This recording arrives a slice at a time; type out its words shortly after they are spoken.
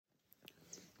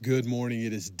Good morning.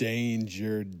 It is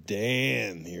Danger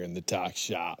Dan here in the talk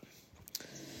shop.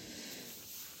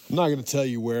 I'm not going to tell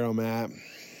you where I'm at,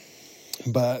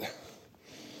 but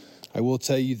I will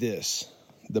tell you this.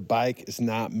 The bike is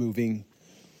not moving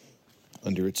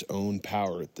under its own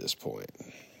power at this point.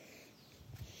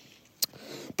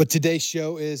 But today's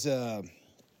show is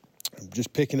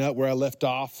just picking up where I left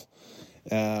off,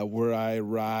 where I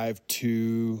arrived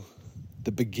to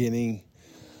the beginning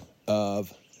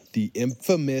of the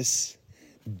infamous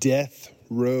death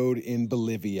road in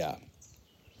Bolivia.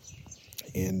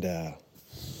 And I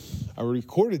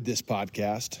recorded this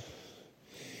podcast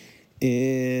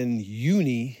in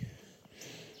uni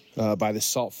by the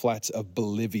Salt Flats of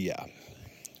Bolivia.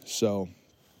 So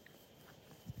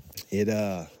it,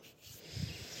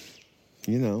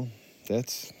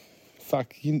 that's,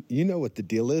 you know what the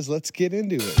deal is. Let's get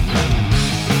into it.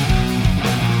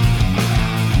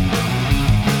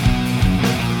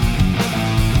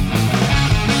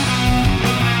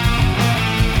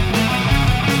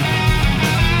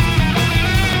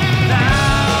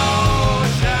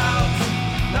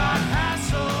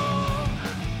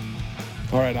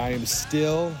 All right, I'm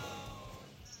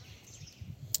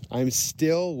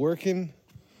still working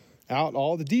out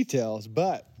all the details,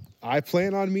 but I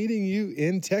plan on meeting you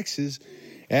in Texas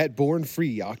at Born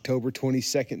Free, October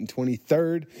 22nd and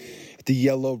 23rd at the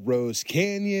Yellow Rose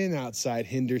Canyon outside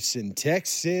Henderson,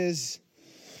 Texas.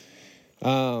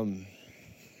 I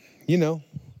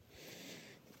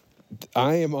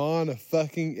am on a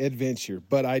fucking adventure,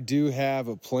 but I do have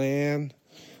a plan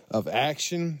of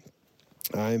action.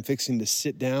 I'm fixing to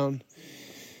sit down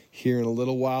here in a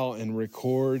little while and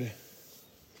record,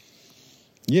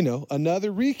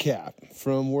 another recap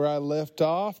from where I left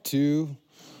off to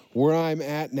where I'm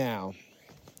at now.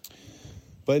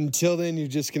 But until then, you're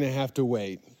just going to have to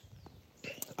wait.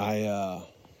 I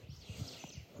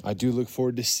do look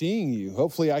forward to seeing you.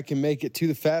 Hopefully I can make it to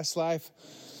the Fast Life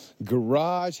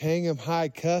Garage, Hang 'em High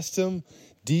Custom,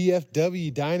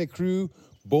 DFW Dyna Crew,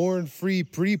 Born Free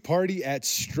pre-party at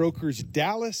Strokers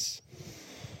Dallas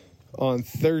on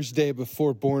Thursday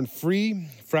before Born Free.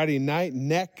 Friday night,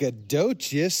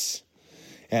 Nacogdoches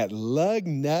at Lug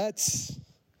Nuts.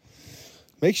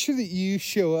 Make sure that you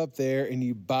show up there and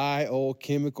you buy old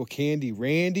Chemical Candy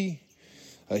Randy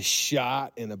a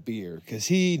shot and a beer because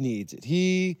he needs it.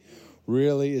 He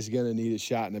really is going to need a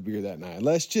shot and a beer that night.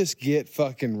 Let's just get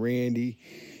fucking Randy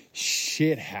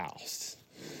shithoused.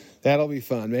 That'll be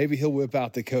fun. Maybe he'll whip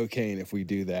out the cocaine if we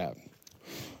do that.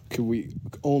 Could we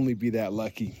only be that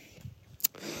lucky?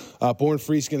 Born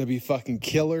Free is going to be fucking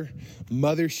killer.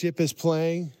 Mothership is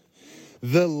playing.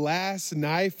 The Last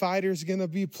Knife Fighter is going to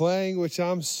be playing, which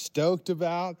I'm stoked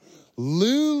about.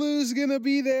 Lulu's going to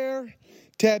be there.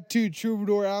 Tattooed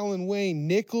Troubadour Alan Wayne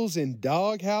Nichols and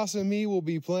Doghouse and Me will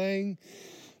be playing.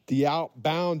 The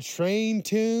Outbound Train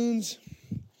tunes.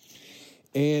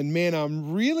 And man,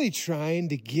 I'm really trying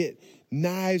to get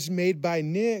Knives Made by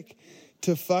Nick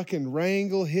to fucking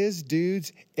wrangle his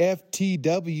dudes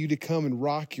FTW to come and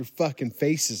rock your fucking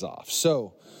faces off.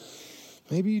 So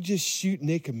maybe you just shoot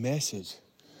Nick a message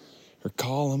or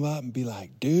call him up and be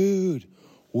like, dude,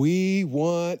 we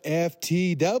want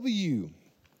FTW.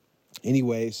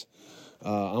 Anyways,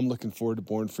 I'm looking forward to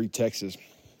Born Free, Texas.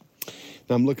 And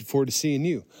I'm looking forward to seeing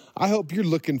you. I hope you're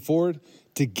looking forward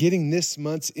to getting this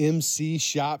month's MC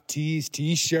Shop Tees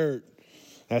t-shirt.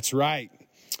 That's right.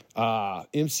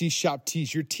 MC Shop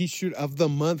Tees, your t-shirt of the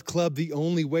month club, the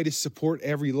only way to support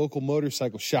every local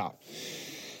motorcycle shop.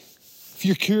 If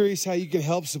you're curious how you can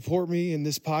help support me in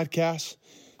this podcast,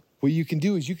 what you can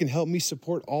do is you can help me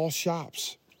support all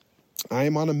shops. I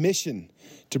am on a mission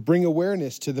to bring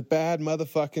awareness to the bad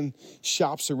motherfucking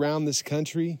shops around this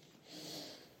country.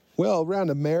 Well, around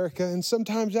America and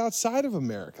sometimes outside of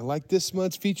America, like this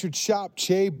month's featured shop,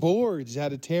 Che Boards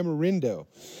out of Tamarindo.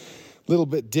 A little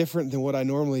bit different than what I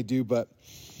normally do, but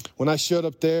when I showed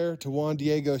up there to Juan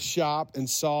Diego's shop and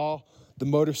saw the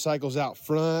motorcycles out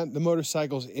front, the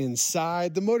motorcycles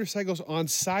inside, the motorcycles on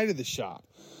side of the shop,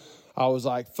 I was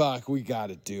like, fuck, we got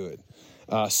to do it.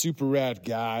 Super rad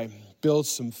guy,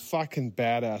 builds some fucking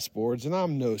badass boards, and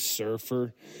I'm no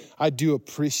surfer. I do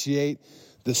appreciate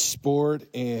the sport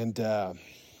and,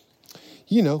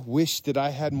 wish that I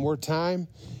had more time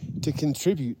to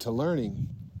contribute to learning.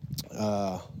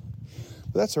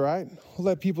 But that's all right. We'll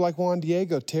let people like Juan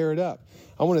Diego tear it up.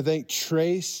 I want to thank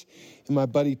Trace and my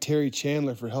buddy Terry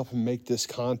Chandler for helping make this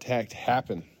contact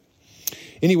happen.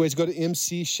 Anyways, go to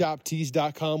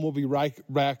mcshoptees.com. We'll be right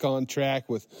back on track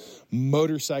with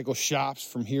motorcycle shops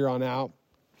from here on out.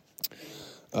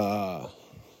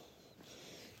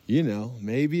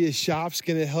 maybe a shop's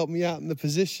going to help me out in the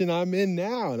position I'm in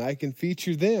now, and I can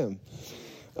feature them.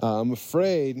 I'm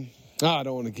afraid. I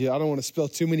don't want to spill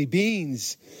too many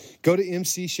beans. Go to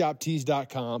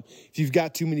mcshoptees.com. If you've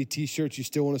got too many t-shirts, you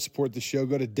still want to support the show,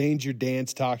 go to Danger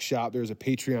Dance Talk Shop. There's a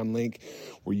Patreon link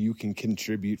where you can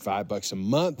contribute $5 a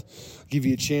month. I'll give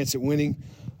you a chance at winning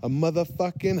a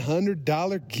motherfucking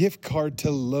 $100 gift card to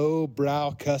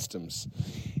Lowbrow Customs.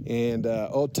 And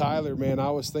old Tyler, man, I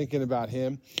was thinking about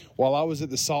him. While I was at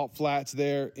the Salt Flats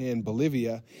there in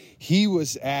Bolivia, he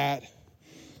was at,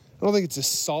 I don't think it's a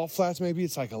Salt Flats, maybe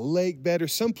it's like a lake bed or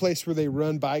someplace where they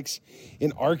run bikes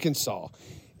in Arkansas.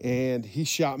 And he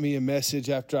shot me a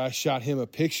message after I shot him a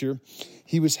picture.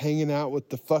 He was hanging out with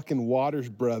the fucking Waters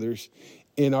brothers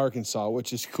in Arkansas,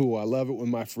 which is cool. I love it when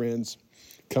my friends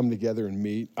come together and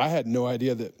meet. I had no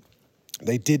idea that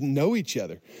they didn't know each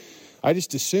other. I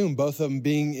just assumed both of them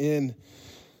being in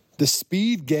the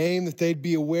speed game that they'd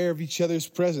be aware of each other's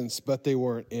presence, but they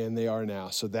weren't, and they are now.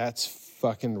 So that's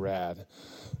fucking rad.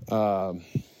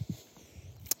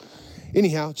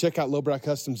 Anyhow, check out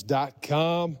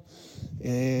lowbrowcustoms.com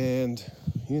and,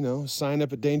 sign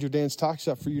up at Danger Dance Talk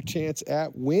Shop for your chance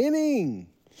at winning.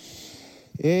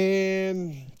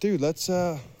 And, dude, let's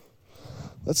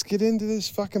get into this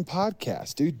fucking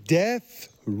podcast, dude. Death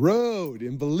Road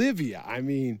in Bolivia. I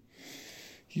mean,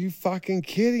 you fucking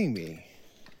kidding me?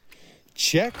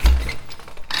 Check.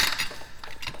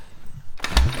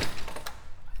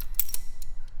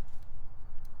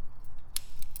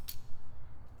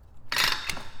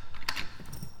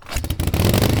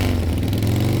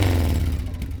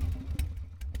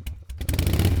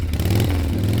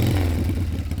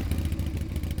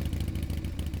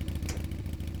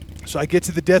 So I get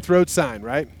to the Death Road sign,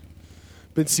 right?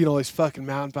 Been seeing all these fucking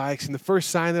mountain bikes, and the first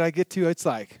sign that I get to, it's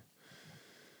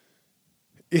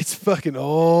fucking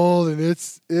old, and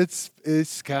it's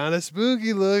kind of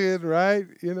spooky looking, right?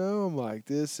 I'm like,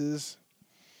 this is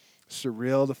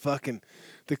surreal.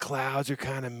 The clouds are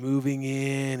kind of moving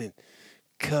in and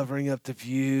covering up the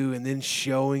view, and then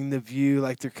showing the view.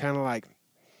 Like, they're kind of like,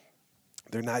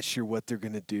 they're not sure what they're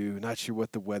going to do, not sure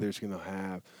what the weather's going to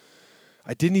have.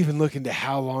 I didn't even look into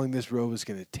how long this road was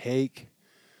going to take.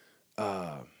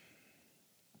 I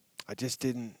just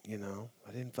didn't,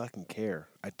 I didn't fucking care.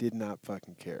 I did not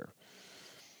fucking care.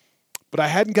 But I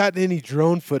hadn't gotten any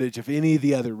drone footage of any of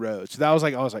the other roads. So that was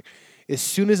like, I was like, as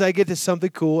soon as I get to something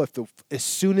cool, as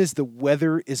soon as the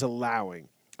weather is allowing,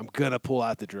 I'm going to pull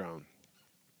out the drone.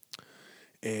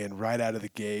 And right out of the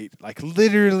gate, like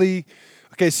literally,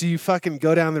 okay, so you fucking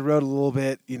go down the road a little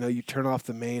bit, you turn off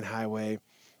the main highway.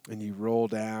 And you roll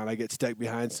down. I get stuck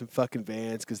behind some fucking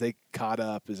vans because they caught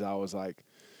up as I was like,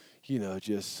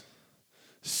 just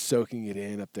soaking it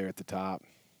in up there at the top.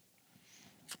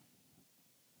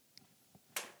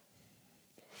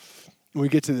 We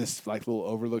get to this like little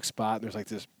overlook spot, and there's like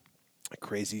this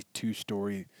crazy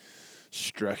 2-story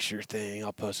structure thing.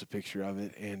 I'll post a picture of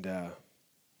it. And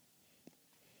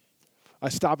I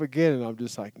stop again, and I'm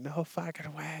just like, no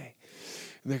fucking way.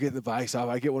 And they're getting the bikes off.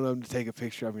 I get one of them to take a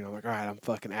picture of me, and I'm like, all right, I'm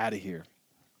fucking out of here.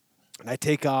 And I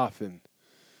take off, and,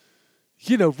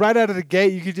 right out of the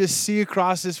gate, you could just see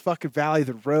across this fucking valley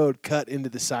the road cut into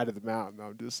the side of the mountain.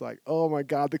 I'm just like, oh, my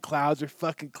God, the clouds are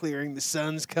fucking clearing. The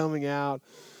sun's coming out.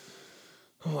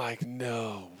 I'm like,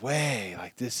 no way.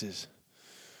 Like, this is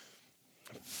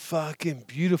fucking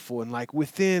beautiful. And, like,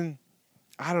 within,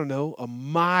 I don't know, a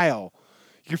mile,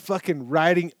 you're fucking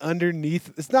riding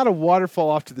underneath. It's not a waterfall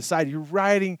off to the side. You're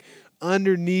riding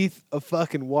underneath a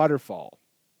fucking waterfall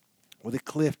with a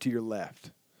cliff to your left.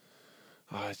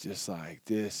 I was just like,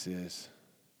 this is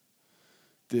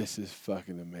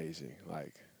fucking amazing.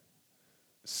 Like,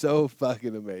 so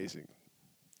fucking amazing.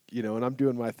 And I'm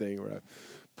doing my thing where I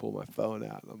pull my phone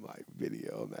out and I'm like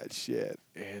videoing that shit.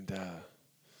 And,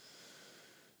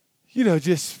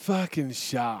 just fucking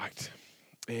shocked.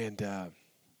 And,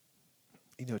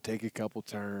 take a couple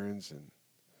turns,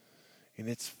 and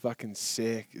it's fucking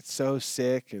sick. It's so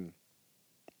sick, and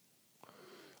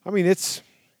I mean, it's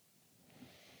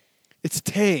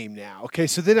tame now. Okay,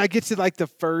 so then I get to like the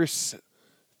first,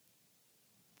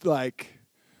 like,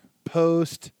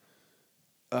 post,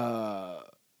 they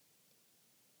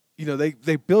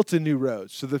built a new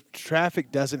road, so the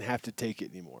traffic doesn't have to take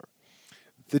it anymore.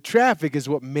 The traffic is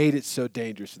what made it so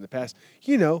dangerous in the past.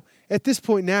 At this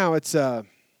point now, it's a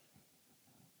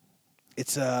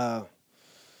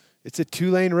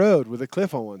 2-lane road with a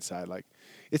cliff on one side. Like,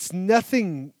 it's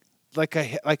nothing like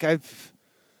I've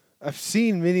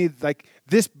seen many, like,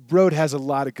 this road has a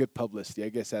lot of good publicity. I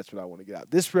guess that's what I want to get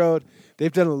out. This road,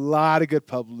 they've done a lot of good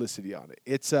publicity on it.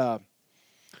 It's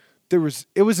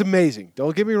it was amazing.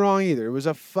 Don't get me wrong either. It was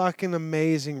a fucking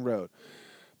amazing road.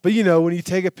 But when you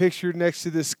take a picture next to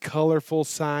this colorful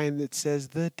sign that says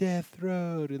the Death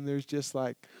Road, and there's just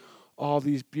like all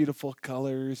these beautiful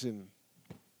colors, and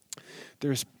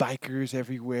there's bikers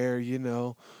everywhere,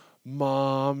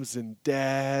 moms and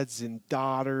dads and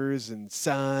daughters and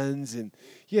sons and,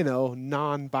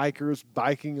 non-bikers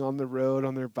biking on the road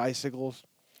on their bicycles.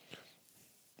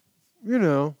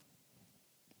 I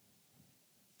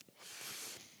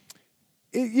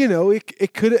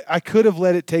could have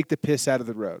let it take the piss out of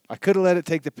the road. I could have let it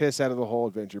take the piss out of the whole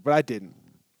adventure, but I didn't.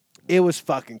 It was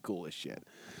fucking cool as shit.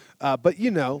 But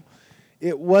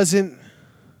it wasn't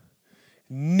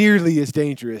nearly as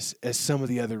dangerous as some of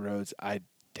the other roads I'd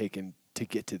taken to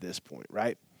get to this point,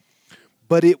 right?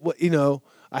 But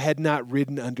I had not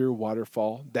ridden under a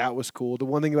waterfall. That was cool. The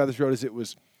one thing about this road is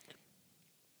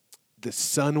the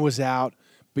sun was out,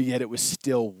 but yet it was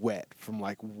still wet from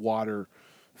like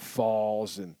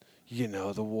waterfalls and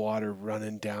the water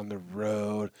running down the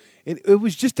road. It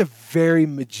was just a very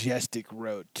majestic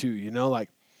road too, like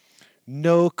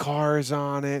no cars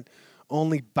on it,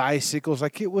 only bicycles.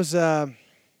 Like it was it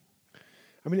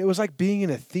was like being in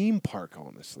a theme park,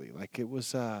 honestly. Like it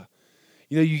was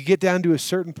you get down to a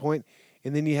certain point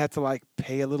and then you have to like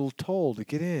pay a little toll to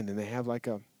get in, and they have like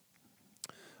a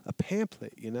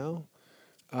pamphlet,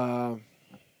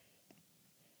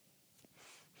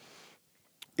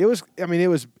 It was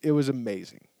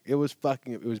amazing. It was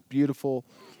beautiful.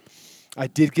 I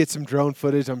did get some drone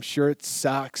footage. I'm sure it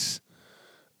sucks.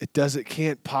 It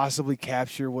can't possibly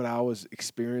capture what I was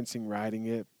experiencing riding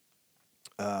it.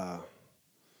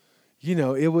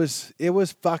 It was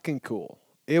fucking cool.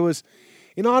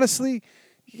 And honestly,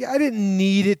 I didn't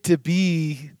need it to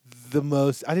be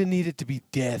I didn't need it to be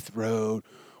Death Road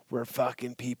where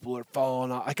fucking people are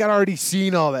falling off. Like, I'd already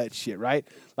seen all that shit, right?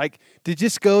 Like, to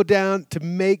just go down, to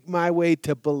make my way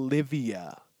to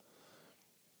Bolivia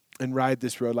and ride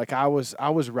this road, like I was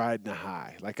riding a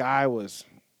high. Like, I was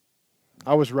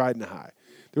riding a high.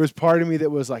 There was part of me that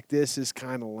was like, this is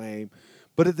kind of lame.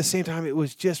 But at the same time, it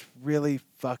was just really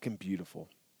fucking beautiful.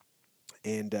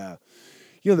 And,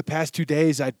 the past 2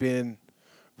 days I'd been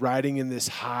riding in this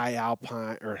high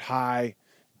alpine or high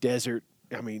desert,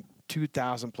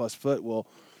 2,000 plus foot. Well,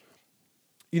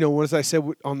 as I said,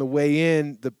 on the way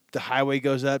in, the highway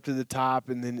goes up to the top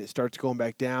and then it starts going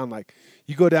back down. Like,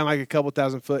 you go down like a couple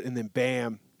thousand foot and then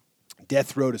bam,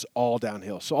 Death Road is all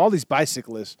downhill. So all these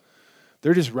bicyclists,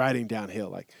 they're just riding downhill.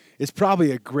 Like, it's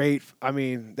probably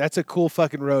that's a cool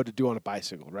fucking road to do on a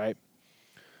bicycle, right?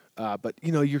 But,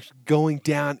 you're going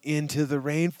down into the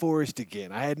rainforest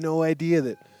again. I had no idea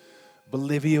that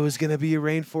Bolivia was going to be a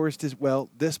rainforest as well.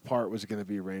 This part was going to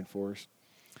be a rainforest.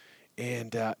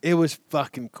 And it was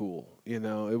fucking cool. It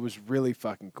was really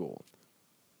fucking cool.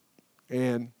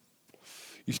 And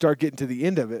you start getting to the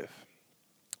end of it.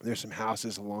 There's some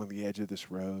houses along the edge of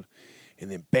this road. And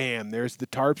then, bam, there's the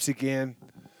tarps again.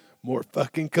 More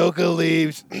fucking coca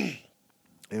leaves. And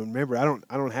remember, I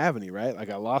don't have any, right? Like,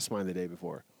 I lost mine the day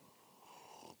before.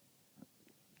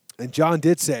 And John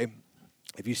did say,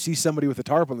 if you see somebody with a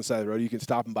tarp on the side of the road, you can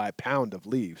stop and buy a pound of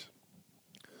leaves.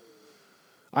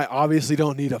 I obviously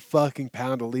don't need a fucking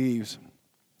pound of leaves,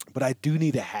 but I do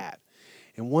need a hat.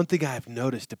 And one thing I've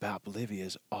noticed about Bolivia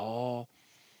is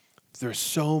there's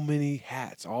so many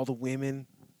hats. All the women,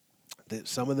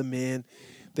 some of the men,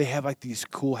 they have like these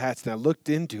cool hats. And I looked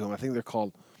into them. I think they're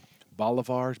called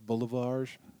bolivars. But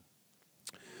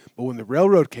when the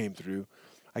railroad came through,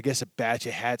 I guess a batch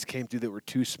of hats came through that were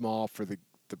too small for the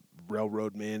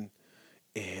railroad men,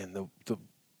 and the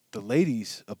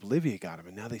ladies of Bolivia got them,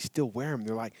 and now they still wear them.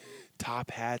 They're like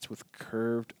top hats with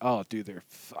curved. Oh, dude, they're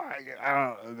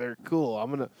cool. I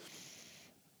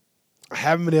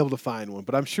haven't been able to find one,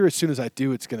 but I'm sure as soon as I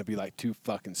do, it's gonna be like too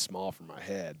fucking small for my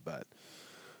head. But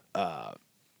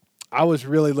I was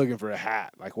really looking for a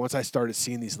hat. Like, once I started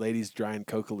seeing these ladies drying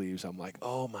coca leaves, I'm like,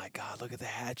 oh my God, look at the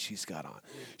hat she's got on.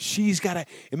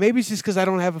 And maybe it's just because I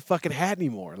don't have a fucking hat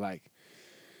anymore. Like,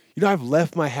 I've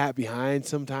left my hat behind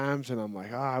sometimes, and I'm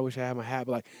like, oh, I wish I had my hat.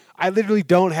 But like, I literally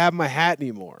don't have my hat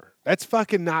anymore. That's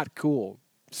fucking not cool.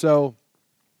 So,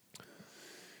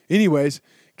 anyways,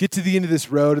 get to the end of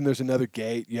this road, and there's another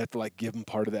gate. You have to like give them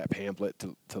part of that pamphlet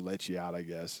to let you out, I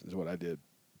guess, is what I did.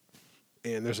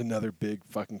 And there's another big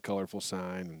fucking colorful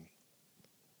sign.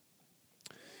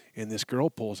 And this girl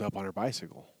pulls up on her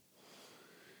bicycle.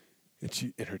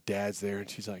 And her dad's there, and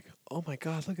she's like, oh my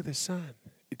God, look at this sign.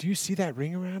 Do you see that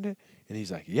ring around it? And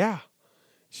he's like, yeah.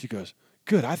 She goes,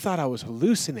 good, I thought I was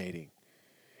hallucinating.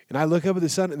 And I look up at the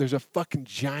sun, and there's a fucking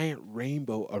giant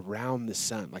rainbow around the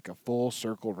sun, like a full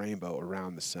circle rainbow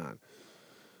around the sun.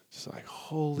 It's like,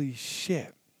 holy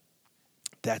shit.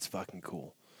 That's fucking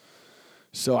cool.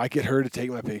 So I get her to take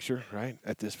my picture, right,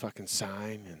 at this fucking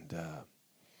sign.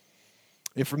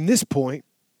 And from this point,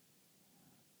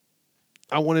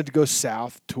 I wanted to go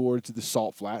south towards the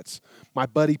Salt Flats. My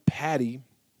buddy Patty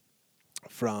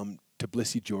from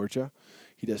Tbilisi, Georgia,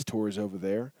 he does tours over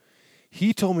there.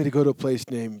 He told me to go to a place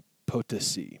named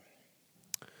Potosi.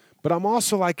 But I'm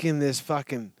also like in this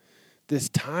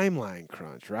timeline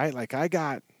crunch, right? Like I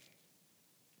got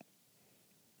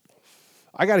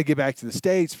to get back to the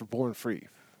States for Born Free.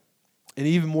 And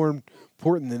even more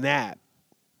important than that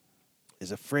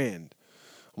is a friend.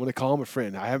 I'm going to call him a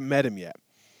friend. I haven't met him yet.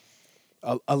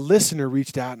 A listener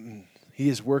reached out, and he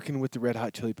is working with the Red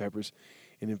Hot Chili Peppers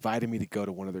and invited me to go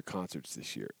to one of their concerts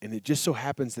this year. And it just so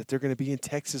happens that they're going to be in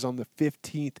Texas on the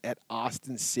 15th at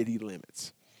Austin City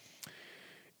Limits.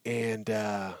 And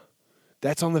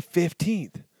that's on the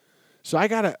 15th. So I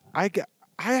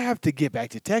have to get back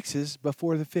to Texas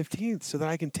before the 15th so that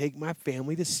I can take my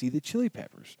family to see the Chili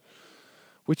Peppers,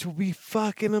 which will be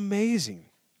fucking amazing.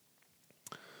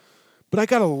 But I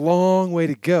got a long way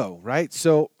to go, right?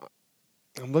 So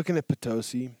I'm looking at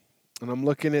Potosi, and I'm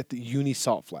looking at the Uni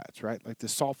Salt Flats, right? Like the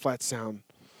Salt Flats sound,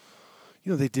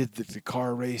 they did the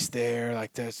car race there.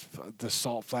 Like the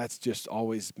Salt Flats just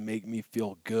always make me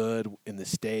feel good in the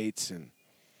States.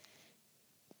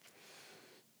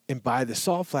 And by the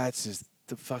Salt Flats is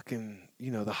the fucking,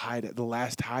 the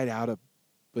last hideout of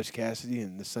Butch Cassidy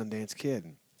and the Sundance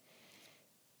Kid.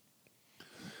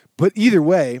 But either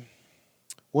way,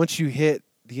 once you hit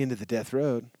the end of the Death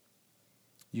Road,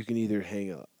 you can either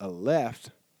hang a left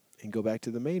and go back to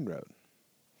the main road,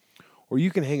 or you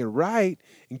can hang a right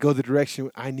and go the direction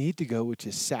I need to go, which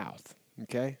is south.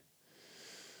 Okay.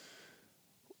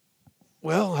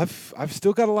 Well, I've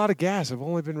still got a lot of gas. I've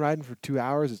only been riding for 2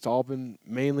 hours. It's all been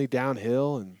mainly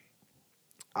downhill, and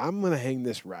I'm gonna hang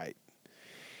this right.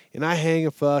 And I hang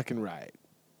a fucking right,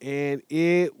 and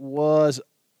it was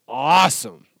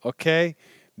awesome. Okay.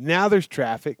 Now there's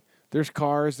traffic. There's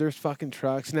cars. There's fucking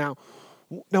trucks. Now,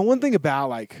 one thing about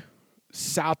like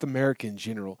South America in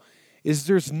general is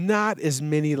there's not as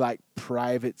many like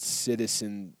private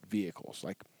citizen vehicles.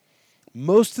 Like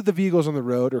most of the vehicles on the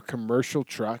road are commercial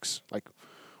trucks, like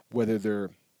whether they're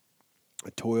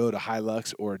a Toyota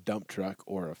Hilux or a dump truck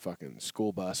or a fucking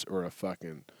school bus or a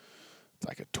fucking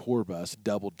like a tour bus,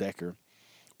 double decker,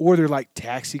 or they're like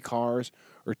taxi cars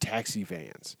or taxi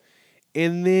vans.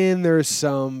 And then there's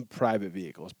some private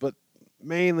vehicles, but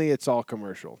mainly it's all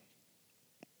commercial.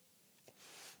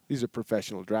 These are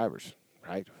professional drivers,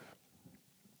 right?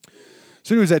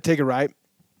 So anyways, I take a right,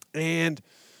 and,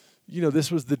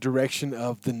 this was the direction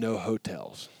of the no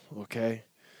hotels, okay?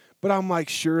 But I'm like,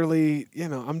 surely,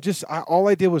 all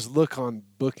I did was look on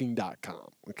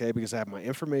booking.com, okay? Because I have my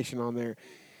information on there,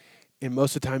 and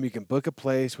most of the time you can book a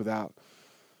place without,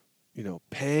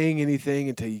 paying anything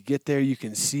until you get there. You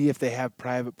can see if they have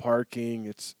private parking.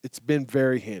 It's been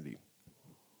very handy.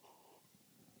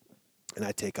 And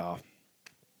I take off.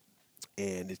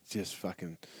 And it's just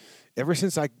fucking, ever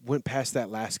since I went past that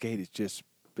last gate, it's just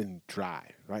been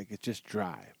dry, right? It's just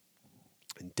dry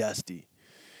and dusty.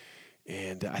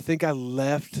 And I think I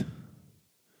left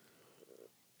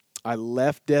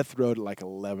Death Road at like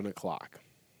 11 o'clock.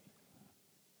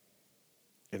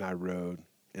 And I rode,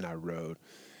 and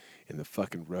the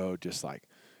fucking road just like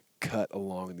cut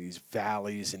along these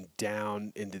valleys and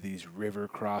down into these river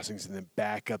crossings and then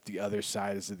back up the other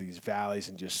sides of these valleys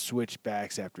and just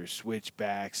switchbacks after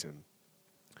switchbacks. And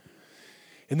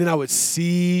then I would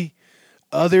see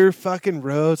other fucking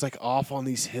roads like off on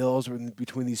these hills or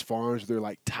between these farms. They're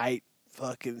like tight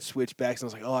fucking switchbacks. And I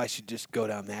was like, oh, I should just go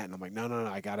down that. And I'm like, no,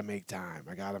 I got to make time.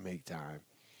 And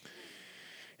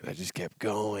I just kept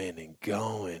going and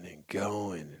going and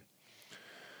going.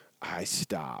 I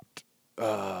stopped.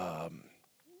 I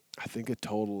think a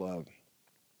total of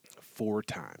 4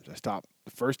 times. I stopped.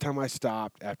 The first time I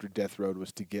stopped after Death Road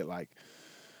was to get I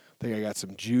think I got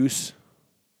some juice,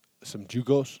 some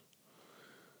jugos,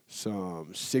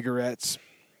 some cigarettes,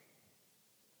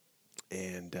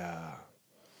 and,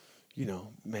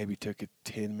 maybe took a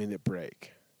 10-minute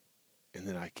break. And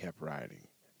then I kept riding.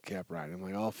 I'm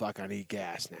like, oh, fuck, I need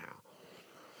gas now.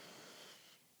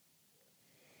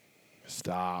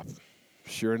 Stop.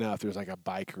 Sure enough, there's like a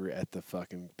biker at the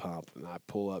fucking pump, and I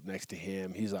pull up next to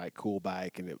him. He's like, cool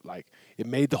bike, and it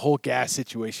made the whole gas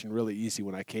situation really easy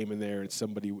when I came in there and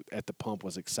somebody at the pump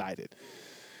was excited.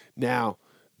 Now,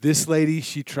 this lady,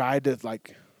 she tried to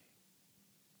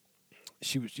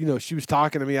she was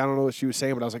talking to me. I don't know what she was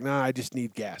saying, but I was like, nah, I just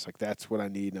need gas. Like, that's what I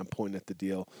need, and I'm pointing at the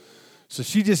deal. So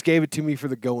she just gave it to me for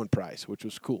the going price, which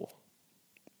was cool.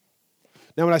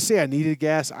 Now, when I say I needed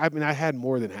gas, I mean I had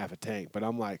more than half a tank, but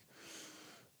I'm like,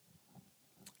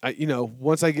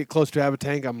 once I get close to half a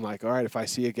tank, I'm like, all right, if I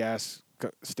see a gas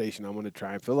station, I'm going to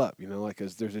try and fill up, like,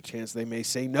 because there's a chance they may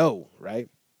say no, right?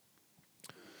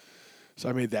 So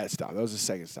I made that stop. That was the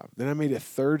second stop. Then I made a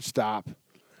third stop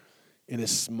in a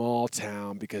small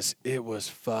town because it was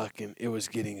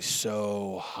getting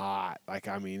so hot. Like,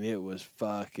 I mean, it was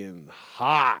fucking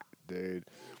hot, dude,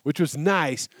 which was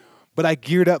nice. But I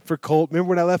geared up for cold. Remember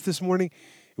when I left this morning?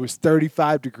 It was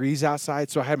 35 degrees outside,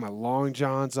 so I had my long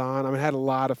johns on. I mean, I had a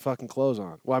lot of fucking clothes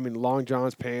on. Well, I mean, long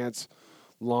johns, pants,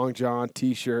 long john,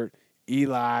 T-shirt,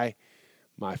 Eli,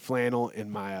 my flannel,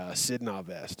 and my Sidnaw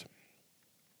vest.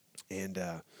 And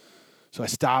so I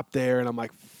stopped there, and I'm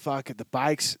like, fuck it. The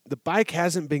bike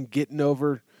hasn't been getting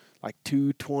over like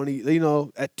 220.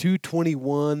 At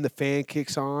 221, the fan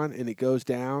kicks on, and it goes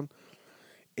down.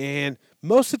 And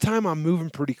most of the time, I'm moving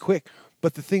pretty quick.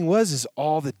 But the thing is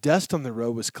all the dust on the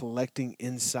road was collecting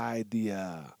inside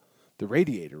the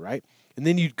radiator, right? And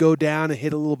then you'd go down and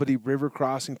hit a little bitty river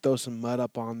crossing, throw some mud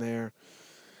up on there,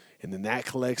 and then that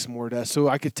collects more dust. So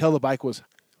I could tell the bike was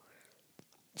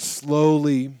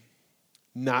slowly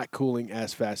not cooling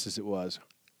as fast as it was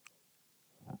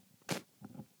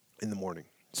in the morning.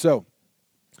 So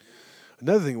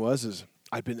another thing is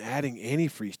I'd been adding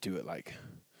antifreeze to it. Like,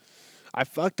 I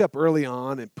fucked up early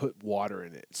on and put water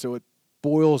in it, so it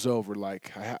boils over.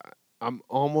 Like, I'm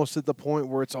almost at the point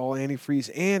where it's all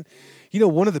antifreeze. And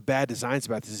one of the bad designs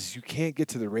about this is you can't get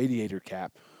to the radiator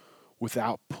cap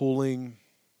without pulling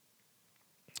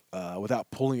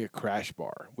a crash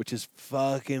bar, which is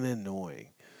fucking annoying.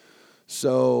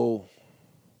 So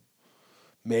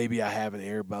maybe I have an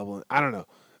air bubble. I don't know.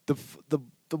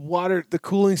 The water, the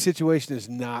cooling situation is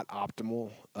not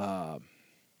optimal.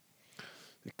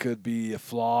 It could be a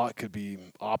flaw. It could be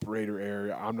operator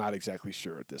error. I'm not exactly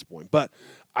sure at this point. But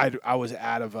I was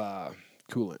out of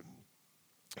coolant.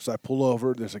 So I pull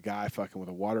over. There's a guy fucking with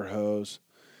a water hose.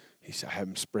 I have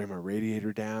him spray my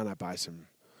radiator down. I buy some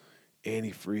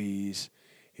antifreeze.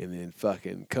 And then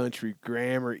fucking country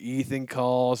grammar Ethan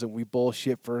calls, and we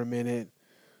bullshit for a minute.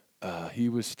 He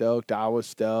was stoked. I was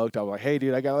stoked. I was like, hey,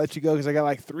 dude, I got to let you go because I got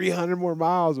like 300 more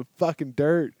miles of fucking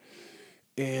dirt.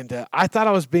 And I thought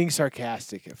I was being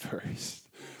sarcastic at first.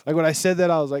 Like, when I said that,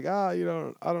 I was like, I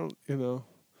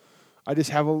just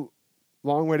have a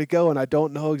long way to go, and I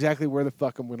don't know exactly where the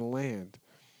fuck I'm going to land.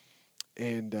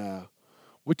 And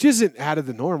which isn't out of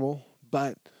the normal,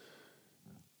 but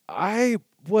I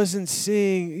wasn't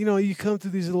seeing, you come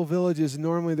through these little villages, and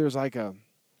normally there's like a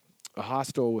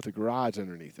hostel with a garage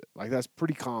underneath it. Like, that's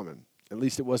pretty common. At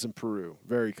least it was in Peru.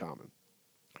 Very common.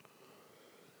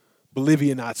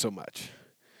 Bolivia, not so much.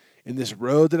 In this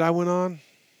road that I went on,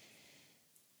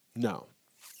 no.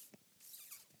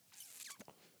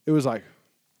 It was like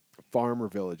farmer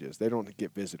villages. They don't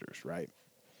get visitors, right?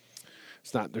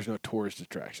 There's no tourist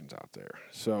attractions out there.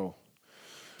 So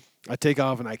I take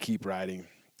off and I keep riding.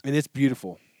 And it's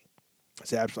beautiful.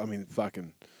 It's absolutely,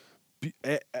 fucking,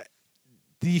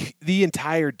 the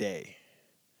entire day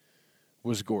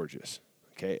was gorgeous,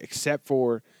 okay, except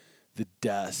for the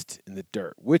dust and the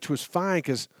dirt, which was fine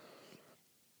because,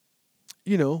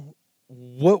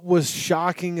 what was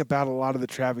shocking about a lot of the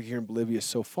traffic here in Bolivia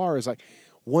so far is like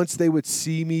once they would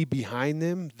see me behind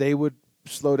them, they would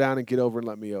slow down and get over and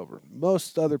let me over.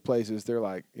 Most other places, they're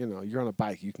like, you're on a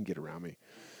bike, you can get around me.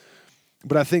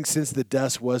 But I think since the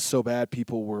dust was so bad,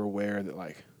 people were aware that,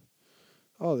 like,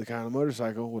 oh, the guy on a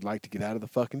motorcycle would like to get out of the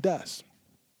fucking dust.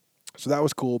 So that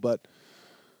was cool, but,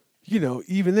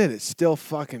 even then, it's still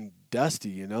fucking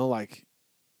dusty, like,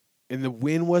 and the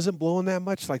wind wasn't blowing that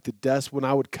much. Like, the dust, when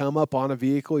I would come up on a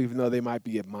vehicle, even though they might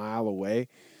be a mile away,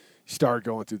 start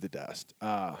going through the dust.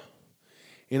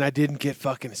 And I didn't get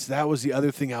fucking, so that was the other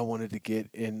thing I wanted to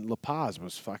get in La Paz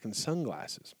was fucking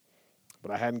sunglasses. But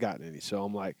I hadn't gotten any, so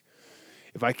I'm like,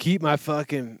 if I keep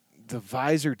the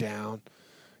visor down,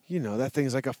 that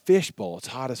thing's like a fishbowl. It's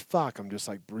hot as fuck. I'm just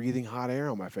like breathing hot air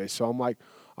on my face. So I'm like,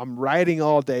 I'm riding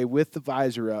all day with the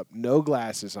visor up, no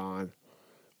glasses on,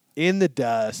 in the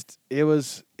dust. It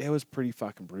was pretty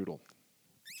fucking brutal.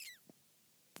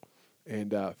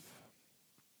 And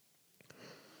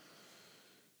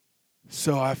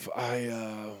so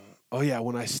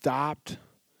when I stopped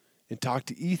and talked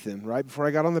to Ethan right before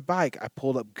I got on the bike, I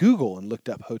pulled up Google and looked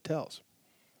up hotels.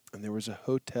 And there was a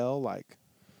hotel like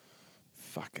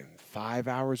fucking 5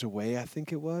 hours away, I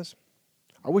think it was.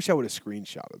 I wish I would have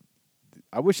screenshotted.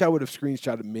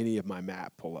 Many of my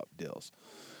map pull-up deals.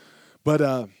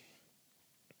 But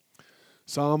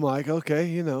so I'm like,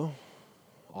 okay,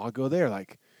 I'll go there.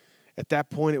 Like, at that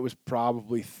point, it was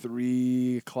probably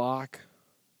 3 o'clock.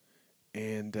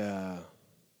 And and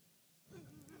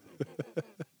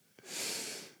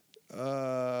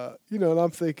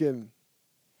I'm thinking,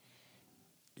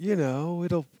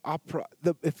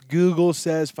 if Google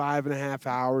says 5.5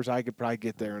 hours, I could probably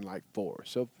get there in like 4.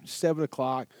 So 7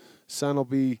 o'clock, sun will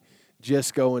be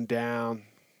just going down.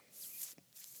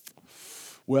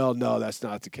 Well, no, that's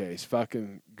not the case.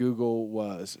 Fucking Google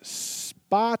was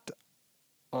spot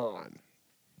on.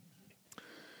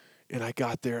 And I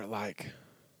got there at like,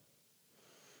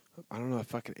 I don't know,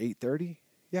 fucking 8:30.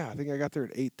 Yeah, I think I got there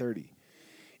at 8:30.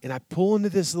 And I pull into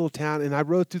this little town, and I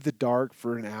rode through the dark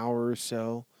for an hour or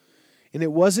so. And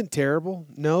it wasn't terrible.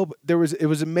 No, but it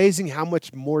was amazing how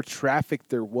much more traffic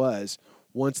there was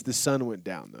once the sun went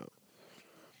down though.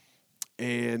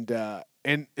 And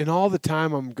all the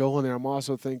time I'm going there, I'm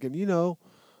also thinking,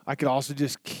 I could also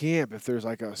just camp if there's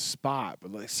like a spot.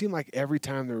 But it seemed like every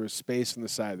time there was space on the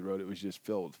side of the road, it was just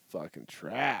filled with fucking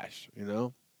trash.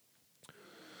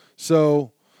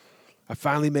 So I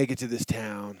finally make it to this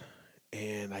town,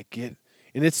 and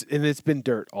it's been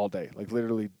dirt all day, like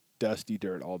literally dusty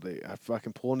dirt all day. I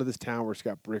fucking pull into this town where it's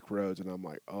got brick roads, and I'm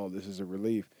like, oh, this is a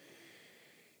relief.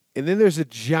 And then there's a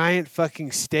giant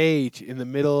fucking stage in the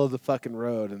middle of the fucking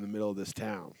road in the middle of this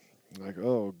town. I'm like,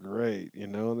 oh, great,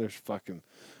 there's fucking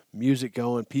music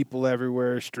going, people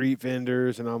everywhere, street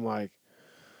vendors, and I'm like,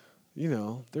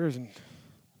 this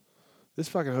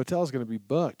fucking hotel's gonna be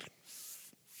booked.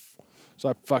 So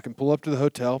I fucking pull up to the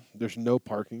hotel. There's no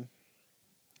parking.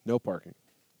 No parking.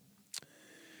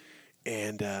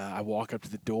 And I walk up to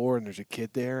the door, and there's a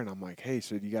kid there, and I'm like, hey,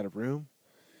 so you got a room?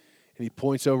 And he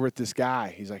points over at this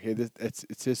guy. He's like, hey,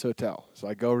 it's his hotel. So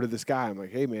I go over to this guy. I'm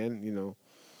like, hey, man,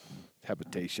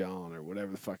 habitation or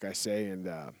whatever the fuck I say. And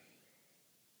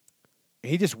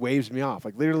he just waves me off,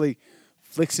 like literally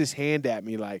flicks his hand at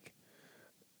me like,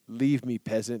 leave me,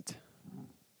 peasant.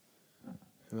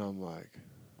 And I'm like,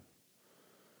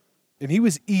 and he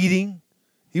was eating.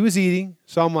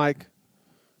 So I'm like,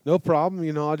 no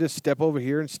problem. I'll just step over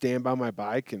here and stand by my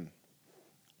bike and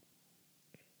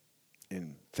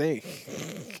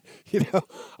think.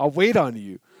 I'll wait on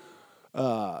you.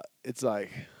 It's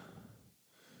like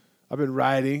I've been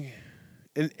riding,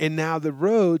 and now the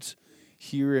roads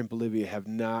here in Bolivia have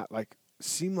not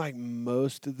seem like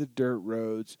most of the dirt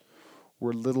roads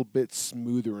were a little bit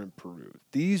smoother in Peru.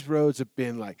 These roads have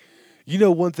been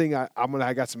one thing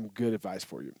I got some good advice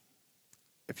for you.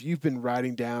 If you've been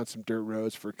riding down some dirt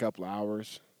roads for a couple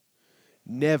hours,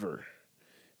 never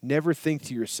think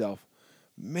to yourself,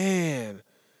 man,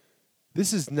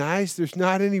 this is nice. There's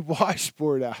not any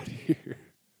washboard out here.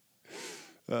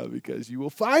 Because you will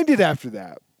find it after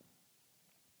that.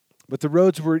 But the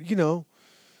roads were,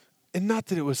 and not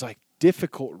that it was like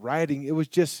difficult riding. It was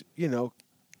just, the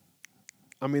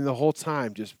whole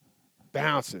time just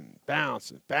bouncing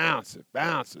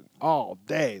all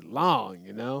day long.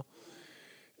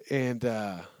 And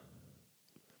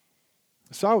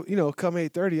so, come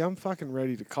 8:30, I'm fucking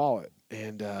ready to call it.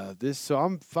 And so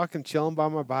I'm fucking chilling by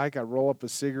my bike. I roll up a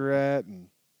cigarette, and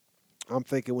I'm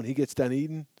thinking when he gets done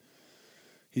eating,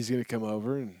 he's going to come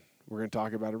over, and we're going to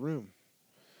talk about a room.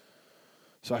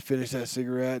 So I finish that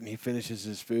cigarette, and he finishes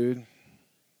his food,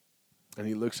 and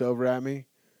he looks over at me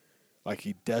like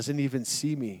he doesn't even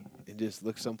see me and just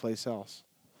looks someplace else.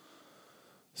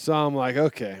 So I'm like,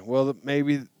 okay, well,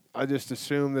 maybe I just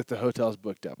assume that the hotel's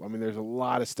booked up. There's a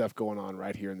lot of stuff going on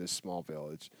right here in this small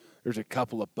village. There's a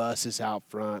couple of buses out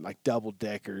front, like double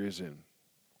deckers, and,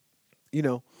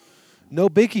 no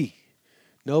biggie.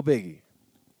 No biggie.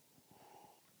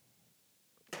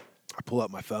 I pull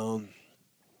up my phone,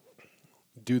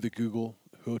 do the Google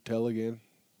hotel again.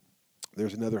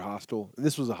 There's another hostel. And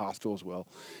this was a hostel as well.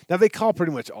 Now, they call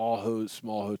pretty much all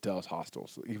small hotels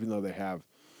hostels, even though they have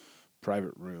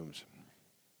private rooms.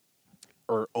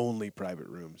 Or only private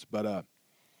rooms. But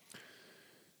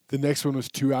the next one was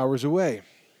 2 hours away.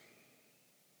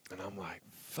 And I'm like,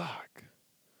 fuck.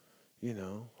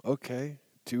 Okay.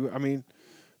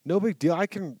 No big deal. I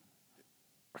can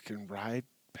ride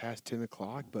past 10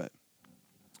 o'clock, but,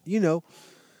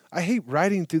 I hate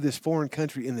riding through this foreign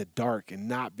country in the dark and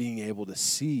not being able to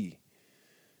see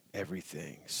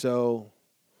everything. So,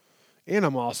 and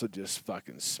I'm also just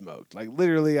fucking smoked. Like,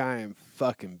 literally, I am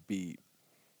fucking beat.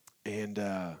 And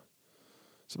so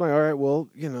I'm like, all right, well,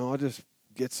 I'll just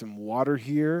get some water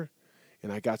here.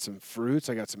 And I got some fruits.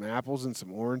 I got some apples and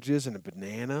some oranges and a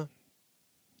banana.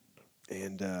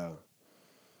 And,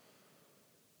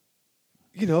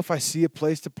 if I see a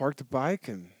place to park the bike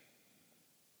and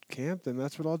camp, then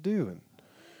that's what I'll do. And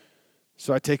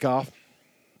so I take off,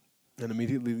 and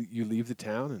immediately you leave the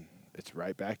town, and it's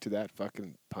right back to that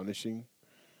fucking punishing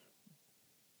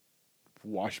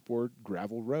washboard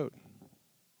gravel road.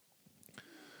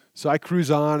 So I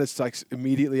cruise on. It's like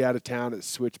immediately out of town. It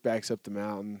switchbacks up the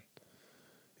mountain.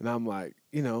 And I'm like,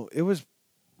 it was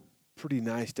pretty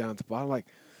nice down at the bottom. Like,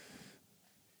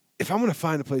 if I'm going to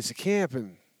find a place to camp,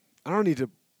 and I don't need to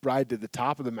ride to the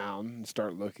top of the mountain and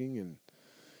start looking. And,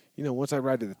 once I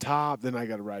ride to the top, then I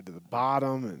got to ride to the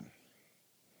bottom. And,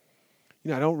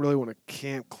 I don't really want to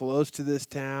camp close to this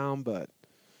town, but,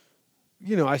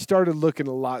 I started looking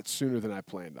a lot sooner than I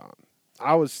planned on.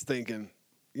 I was thinking,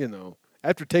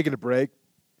 after taking a break,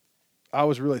 I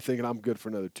was really thinking I'm good for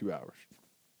another 2 hours.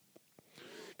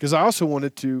 Because I also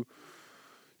wanted to,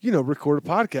 record a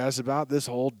podcast about this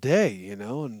whole day,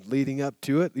 and leading up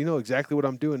to it, exactly what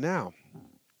I'm doing now.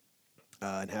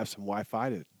 And have some Wi-Fi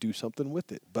to do something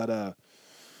with it. But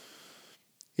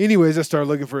anyways, I started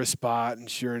looking for a spot, and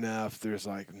sure enough, there's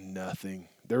like nothing.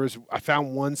 I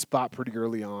found one spot pretty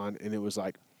early on, and it was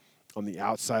like on the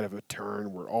outside of a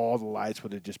turn where all the lights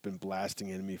would have just been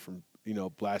blasting at me from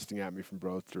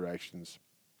both directions.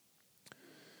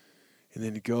 And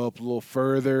then you go up a little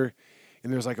further,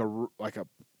 and there's like a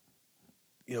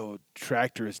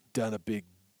tractor has done a big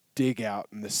dig out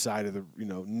in the side of the,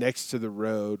 next to the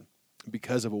road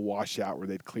because of a washout where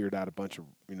they'd cleared out a bunch of,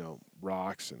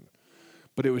 rocks.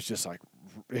 But it was just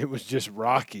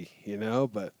rocky,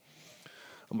 but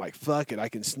I'm like, fuck it. I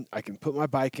can put my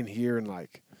bike in here and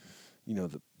like,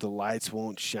 the lights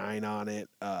won't shine on it.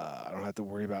 I don't have to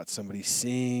worry about somebody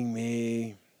seeing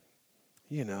me,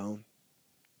 I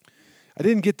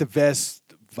didn't get the best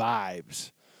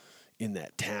vibes in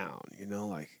that town,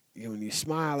 like, when you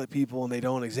smile at people and they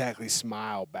don't exactly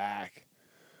smile back,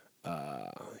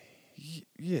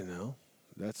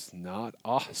 that's not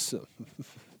awesome.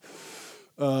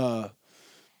 So,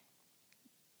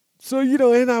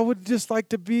 and I would just like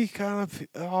to be kind of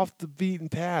off the beaten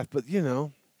path, but,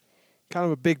 kind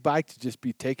of a big bike to just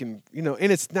be taking,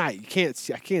 and it's night.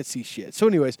 I can't see shit. So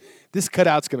anyways, this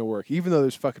cutout's going to work. Even though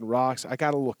there's fucking rocks, I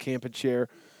got a little camping chair,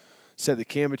 set the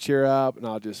camping chair up, and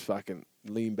I'll just fucking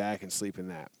lean back and sleep in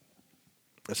that.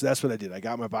 So that's what I did. I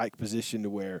got my bike positioned to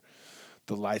where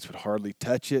the lights would hardly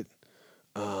touch it.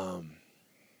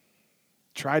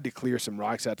 Tried to clear some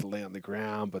rocks out to lay on the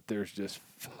ground, but there's just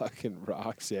fucking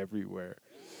rocks everywhere.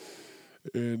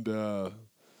 And I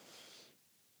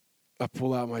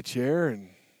pull out my chair and,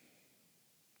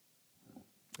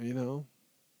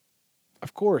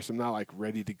 of course, I'm not like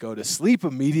ready to go to sleep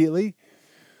immediately.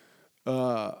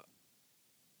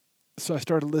 So I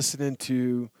started listening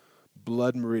to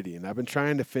Blood Meridian. I've been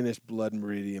trying to finish Blood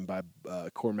Meridian by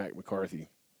Cormac McCarthy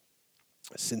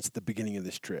since the beginning of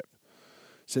this trip.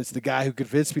 Since the guy who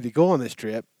convinced me to go on this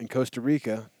trip in Costa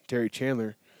Rica, Terry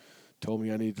Chandler, told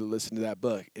me I needed to listen to that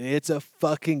book. And it's a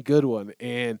fucking good one.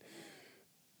 And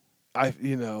I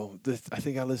think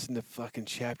I listened to fucking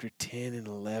chapter 10 and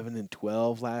 11 and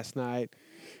 12 last night.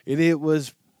 And it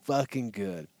was fucking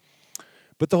good.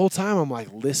 But the whole time I'm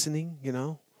like listening,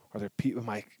 are there people, am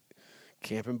I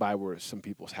camping by where some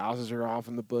people's houses are off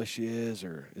in the bushes,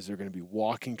 or is there going to be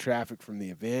walking traffic from the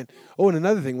event? Oh, and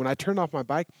another thing, when I turned off my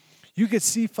bike, you could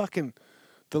see fucking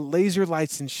the laser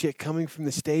lights and shit coming from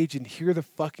the stage and hear the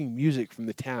fucking music from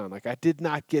the town. Like, I did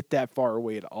not get that far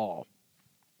away at all.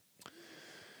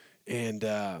 And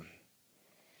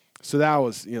so that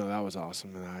was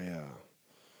awesome. And I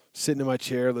sitting in my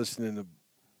chair listening to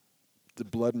the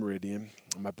Blood Meridian.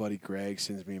 And my buddy Greg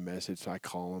sends me a message, so I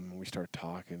call him and we start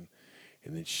talking.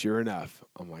 And then sure enough,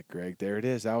 I'm like, Greg, there it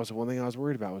is. That was the one thing I was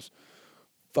worried about was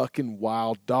fucking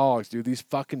wild dogs, dude. These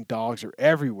fucking dogs are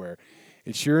everywhere.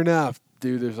 And sure enough,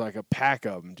 dude, there's like a pack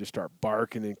of them just start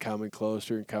barking and coming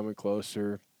closer and coming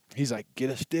closer. He's like, get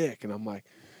a stick. And I'm like,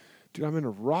 dude, I'm in a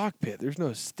rock pit. There's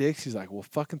no sticks. He's like, well,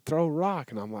 fucking throw a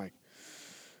rock. And I'm like,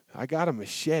 I got a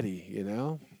machete,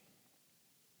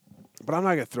 But I'm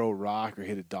not going to throw a rock or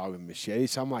hit a dog with a machete.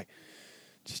 So I'm like,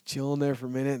 just chilling there for a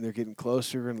minute, and they're getting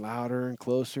closer and louder and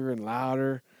closer and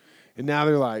louder. And now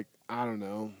they're like, I don't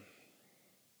know,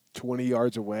 20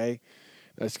 yards away.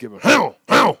 Let's give them, howl,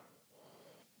 howl.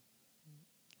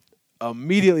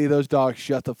 Immediately, those dogs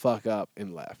shut the fuck up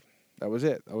and left. That was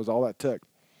it. That was all that took.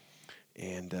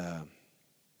 And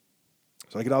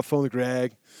so I get off the phone with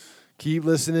Greg, keep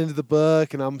listening to the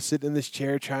book, and I'm sitting in this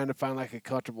chair trying to find like a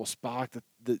comfortable spot.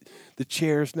 The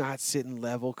chair's not sitting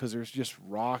level because there's just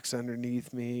rocks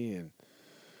underneath me. And,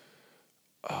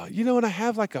 and I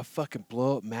have like a fucking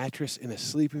blow-up mattress in a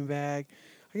sleeping bag.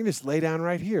 I can just lay down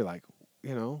right here. Like,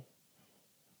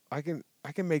 I can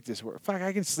make this work. Fuck,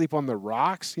 I can sleep on the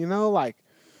rocks, like,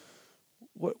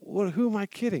 who am I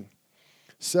kidding?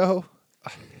 So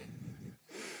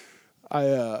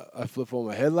I flip on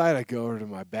my headlight. I go over to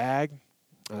my bag.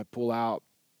 I pull out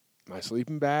my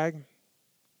sleeping bag.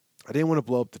 I didn't want to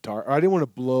blow up the tarp, or I didn't want to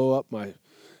blow up my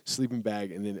sleeping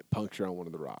bag and then it puncture on one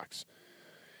of the rocks.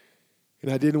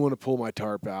 And I didn't want to pull my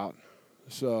tarp out,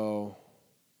 so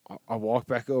I walked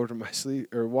back over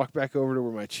to walked back over to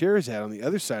where my chair is at on the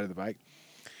other side of the bike,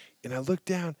 and I looked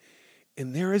down,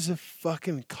 and there is a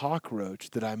fucking cockroach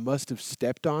that I must have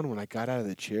stepped on when I got out of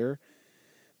the chair.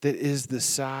 That is the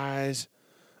size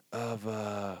of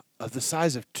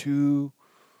two,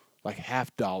 like,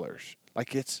 $50.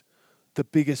 Like, it's the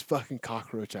biggest fucking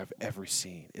cockroach I've ever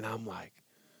seen, and I'm like,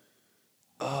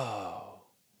 oh,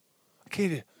 I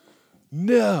can't.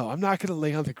 No, I'm not gonna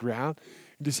lay on the ground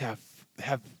and just have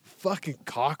fucking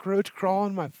cockroach crawl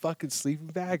in my fucking sleeping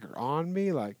bag or on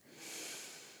me. Like,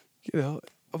 I'm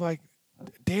like,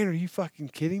 Dan, are you fucking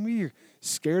kidding me? You're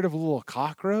scared of a little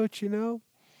cockroach, I don't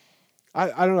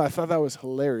know. I thought that was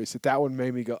hilarious. That one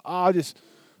made me go, oh, I'll just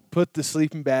put the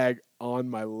sleeping bag on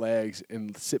my legs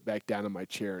and sit back down in my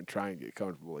chair and try and get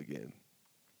comfortable again.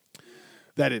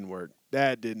 That didn't work.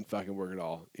 That didn't fucking work at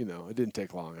all. It didn't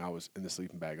take long. I was in the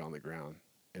sleeping bag on the ground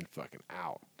and fucking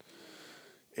out.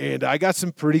 And I got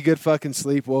some pretty good fucking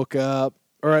sleep. Woke up.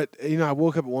 I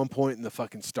woke up at one point and the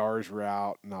fucking stars were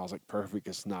out. And I was like, perfect.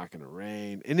 It's not going to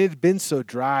rain. And it had been so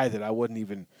dry that I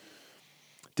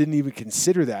didn't even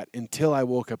consider that until I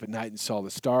woke up at night and saw the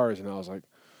stars. And I was like,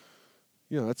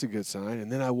 that's a good sign.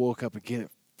 And then I woke up again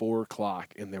at 4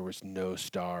 o'clock and there was no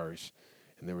stars.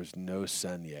 And there was no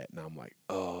sun yet. And I'm like,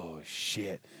 oh,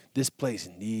 shit. This place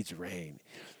needs rain.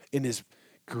 And as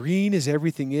green as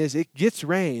everything is, it gets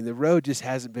rain. The road just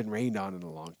hasn't been rained on in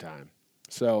a long time.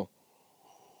 So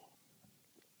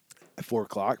at 4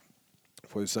 o'clock,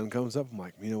 before the sun comes up, I'm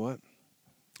like, you know what?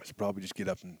 I should probably just get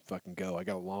up and fucking go. I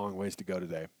got a long ways to go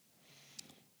today.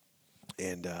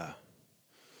 And I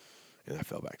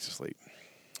fell back to sleep.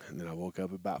 And then I woke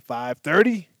up about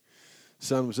 5:30.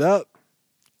 Sun was up.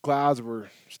 Clouds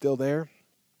were still there,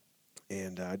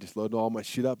 and I just loaded all my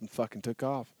shit up and fucking took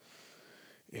off,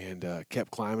 and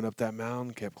kept climbing up that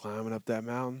mountain,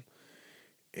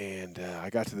 and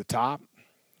I got to the top,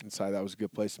 and decided that was a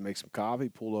good place to make some coffee,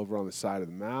 pulled over on the side of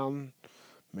the mountain,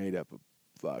 made up a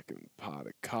fucking pot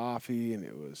of coffee, and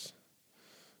it was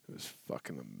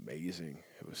fucking amazing.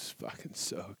 It was fucking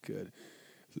so good.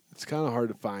 It's kind of hard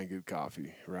to find good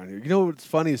coffee around here. You know what's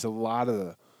funny is a lot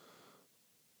of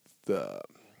the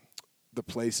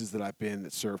places that I've been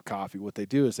that serve coffee, what they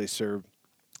do is they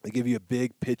give you a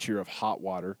big pitcher of hot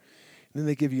water, and then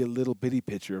they give you a little bitty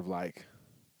pitcher of like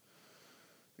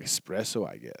espresso,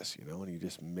 I guess, and you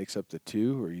just mix up the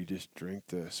two, or you just drink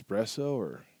the espresso,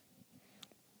 or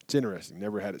it's interesting.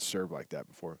 Never had it served like that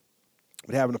before.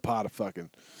 But having a pot of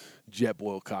fucking jet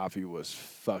boiled coffee was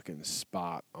fucking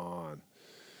spot on.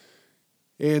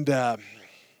 And, I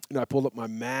pulled up my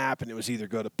map, and it was either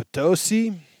go to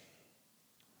Potosi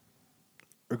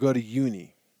or go to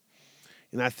Uni.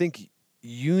 And I think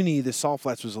Uni, the Salt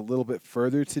Flats, was a little bit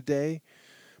further today,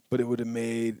 but it would have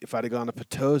made, if I'd have gone to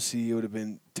Potosi, it would have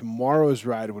been, tomorrow's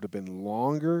ride would have been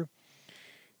longer,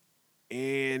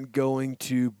 and going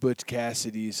to Butch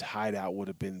Cassidy's hideout would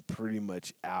have been pretty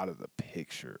much out of the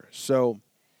picture. So,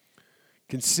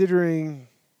 considering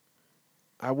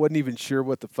I wasn't even sure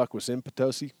what the fuck was in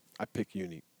Potosi, I picked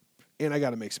Uni. And I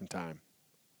got to make some time.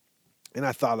 And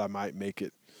I thought I might make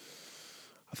it.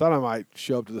 I thought I might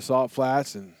show up to the Salt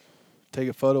Flats and take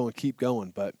a photo and keep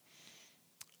going, but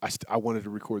I wanted to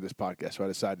record this podcast, so I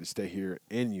decided to stay here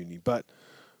in Uni. But,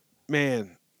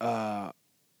 man,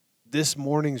 this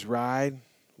morning's ride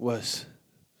was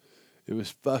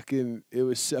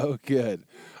so good.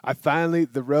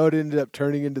 The road ended up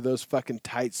turning into those fucking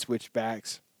tight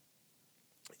switchbacks.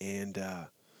 And, God,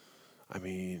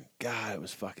 it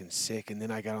was fucking sick. And then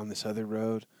I got on this other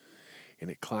road, and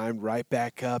it climbed right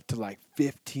back up to like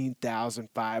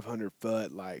 15,500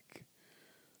 foot, like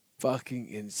fucking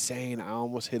insane. I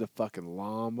almost hit a fucking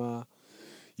llama.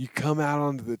 You come out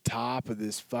onto the top of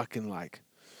this fucking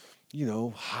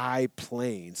high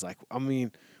plains,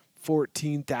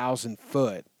 14,000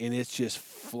 foot, and it's just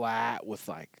flat with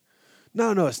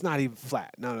no, it's not even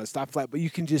flat. No, it's not flat, but you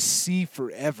can just see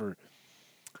forever.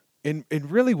 And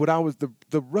really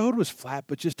the road was flat,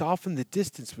 but just off in the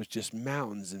distance was just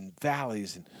mountains and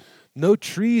valleys and no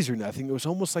trees or nothing. It was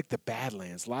almost like the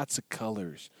Badlands, lots of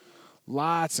colors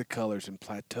and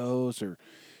plateaus, or,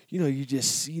 you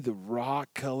just see the rock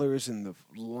colors and the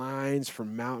lines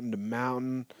from mountain to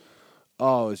mountain.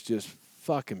 Oh, it's just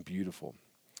fucking beautiful.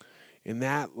 And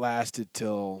that lasted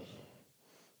till,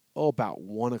 about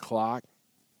 1 o'clock.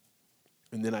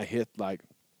 And then I hit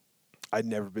I'd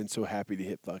never been so happy to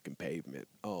hit fucking pavement.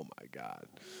 Oh, my God.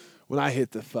 When I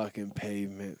hit the fucking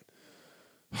pavement,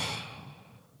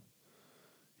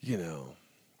 you know,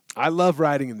 I love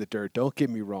riding in the dirt. Don't get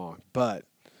me wrong, but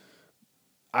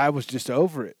I was just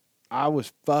over it. I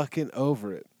was fucking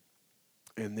over it.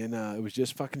 And then it was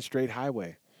just fucking straight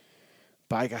highway.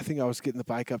 Bike, I think I was getting the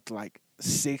bike up to like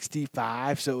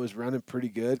 65, so it was running pretty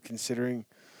good considering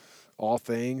all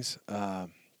things.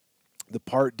 The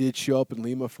part did show up in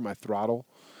Lima for my throttle,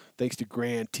 thanks to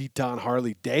Grand Teton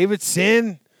Harley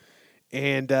Davidson.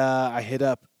 And I hit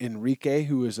up Enrique,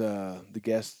 who was the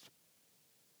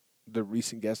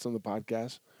recent guest on the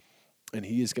podcast, and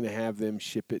he is going to have them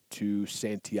ship it to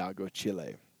Santiago,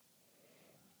 Chile.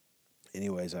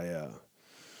 Anyways,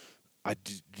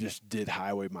 just did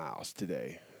highway miles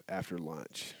today after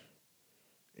lunch,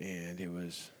 and it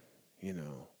was, it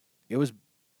was.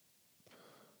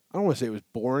 I don't want to say it was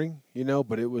boring,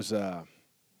 but it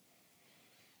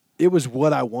was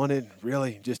what I wanted,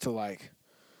 really, just to like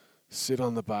sit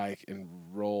on the bike and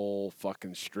roll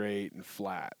fucking straight and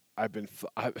flat.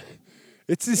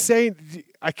 It's insane.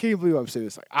 I can't believe I'm saying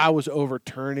this. Like, I was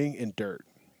overturning in dirt.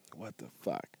 What the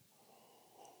fuck?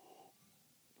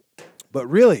 But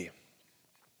really,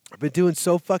 I've been doing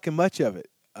so fucking much of it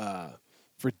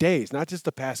for days, not just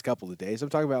the past couple of days. I'm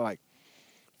talking about like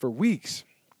for weeks.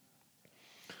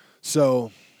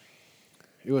 So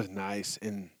it was nice,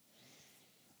 and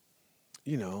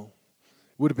it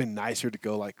would have been nicer to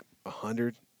go like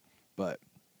 100, but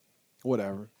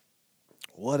whatever.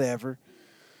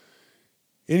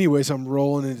 Anyways, I'm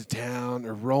rolling into town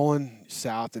or rolling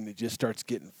south, and it just starts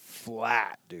getting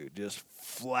flat, dude. Just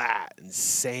flat and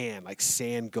sand, like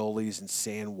sand gullies and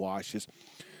sand washes.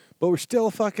 But we're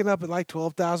still fucking up at like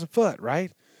 12,000 foot,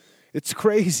 right? It's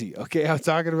crazy, okay? I'm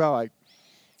talking about like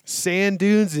sand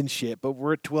dunes and shit, but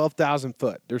we're at 12,000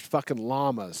 foot. There's fucking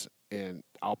llamas and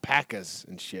alpacas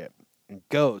and shit and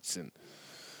goats, and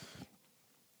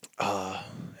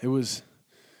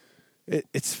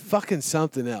it's fucking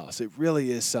something else. It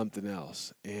really is something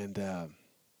else. And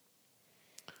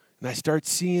I start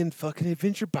seeing fucking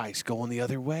adventure bikes going the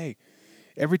other way.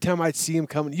 Every time I'd see them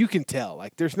coming, you can tell.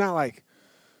 Like, there's not like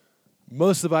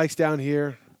most of the bikes down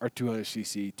here are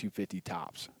 200cc, 250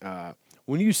 tops.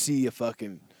 When you see a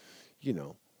fucking,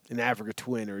 an Africa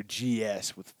Twin or a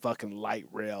GS with fucking light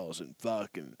rails and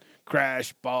fucking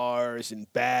crash bars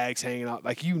and bags hanging out,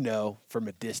 like, from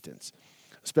a distance,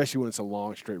 especially when it's a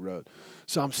long straight road.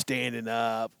 So I'm standing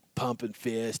up, pumping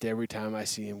fist every time I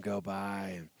see him go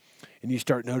by. And you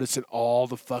start noticing all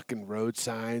the fucking road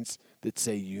signs that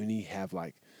say Uni have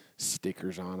like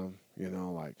stickers on them,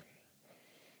 like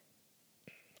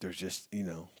there's just,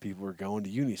 people are going to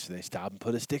Uni, so they stop and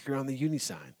put a sticker on the Uni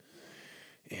sign.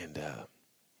 And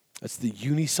that's the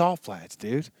Uni Salt Flats,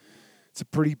 dude. It's a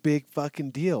pretty big fucking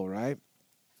deal, right?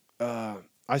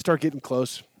 I start getting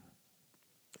close,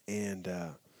 and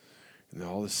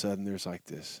all of a sudden there's like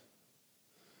this,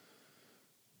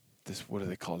 what do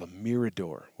they call it? A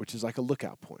mirador, which is like a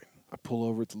lookout point. I pull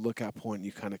over at the lookout point, and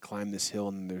you kind of climb this hill,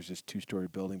 and there's this 2-story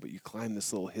building, but you climb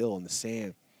this little hill in the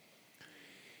sand.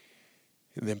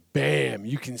 And then, bam,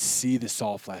 you can see the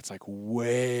salt flats like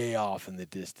way off in the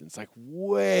distance. Like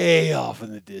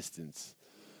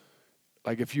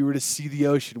if you were to see the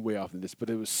ocean way off in this, but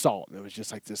it was salt, and it was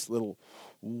just like this little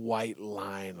white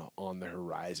line on the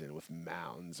horizon with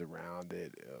mountains around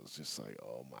it. It was just like,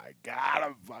 oh my God,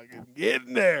 I'm fucking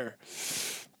getting there.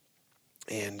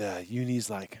 And Uni's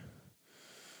like,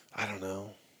 I don't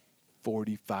know,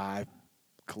 45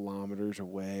 kilometers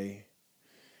away.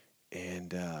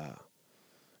 And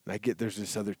there's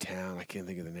this other town, I can't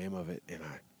think of the name of it, and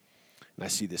I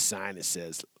see this sign that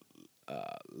says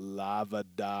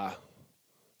Lavados.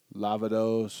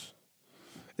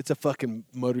 It's a fucking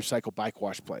motorcycle bike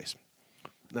wash place.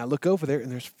 And I look over there,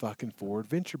 and there's fucking 4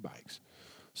 adventure bikes.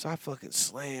 So I fucking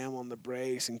slam on the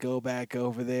brakes and go back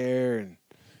over there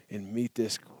and meet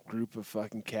this group of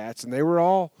fucking cats. And they were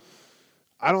all,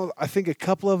 I think a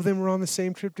couple of them were on the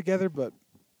same trip together, but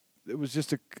it was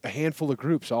just a handful of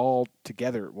groups all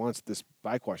together at once at this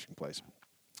bike washing place.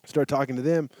 Start talking to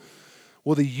them.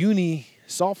 Well, the Uni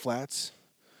Salt Flats,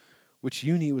 which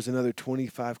Uni was another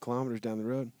 25 kilometers down the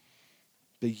road,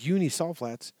 the Uni Salt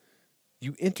Flats,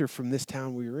 you enter from this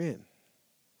town we were in.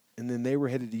 And then they were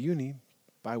headed to Uni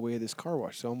by way of this car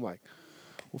wash. So I'm like,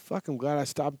 well, fuck, I'm glad I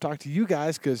stopped and talked to you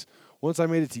guys, because once I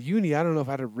made it to Uni, I don't know if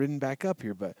I'd have ridden back up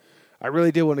here, but I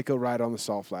really did want to go ride on the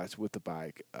Salt Flats with the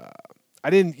bike. I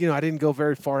didn't go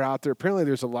very far out there. Apparently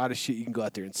there's a lot of shit you can go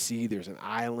out there and see. There's an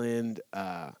island,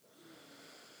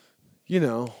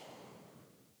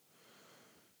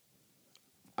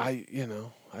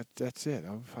 that's it.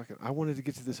 I wanted to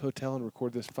get to this hotel and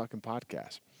record this fucking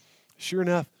podcast. Sure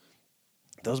enough,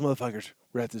 those motherfuckers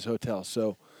were at this hotel.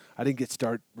 So I didn't get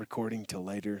start recording till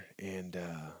later.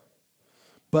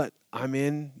 But I'm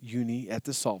in uni at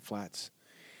the Salt Flats,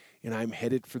 and I'm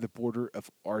headed for the border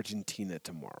of Argentina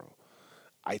tomorrow.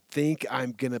 I think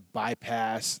I'm going to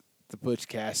bypass the Butch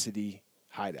Cassidy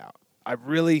hideout. I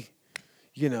really,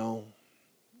 I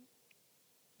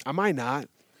might not.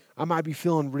 I might be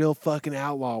feeling real fucking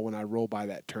outlaw when I roll by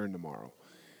that turn tomorrow.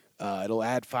 It'll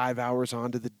add 5 hours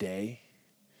onto the day.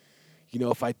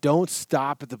 If I don't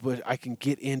stop at the Butch, I can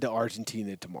get into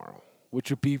Argentina tomorrow, which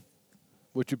would be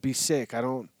sick. I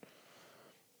don't,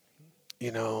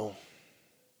 I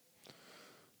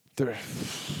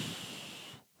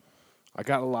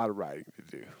got a lot of riding to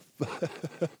do.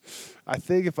 I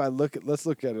think if let's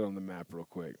look at it on the map real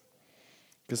quick.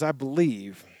 Because I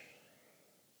believe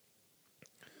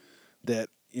that,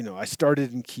 I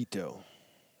started in Quito,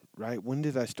 right? When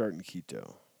did I start in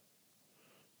Quito?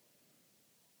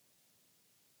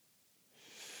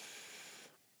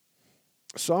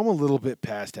 So I'm a little bit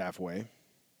past halfway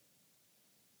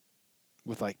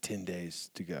with like 10 days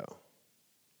to go.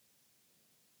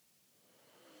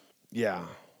 Yeah.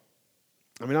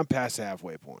 I mean, I'm past the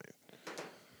halfway point.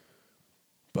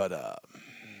 But,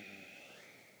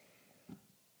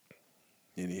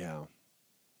 anyhow,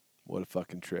 what a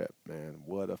fucking trip, man.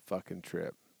 What a fucking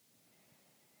trip.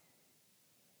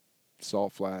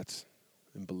 Salt Flats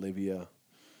in Bolivia.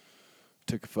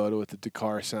 Took a photo with the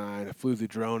Dakar sign. I flew the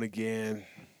drone again.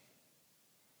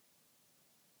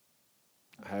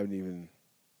 I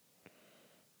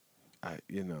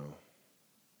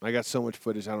got so much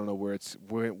footage. I don't know where,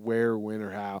 when,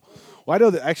 or how. Well, I know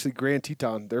that actually Grand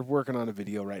Teton, they're working on a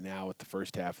video right now with the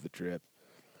first half of the trip.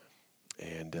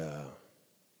 And,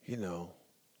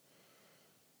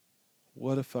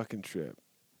 what a fucking trip.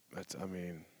 That's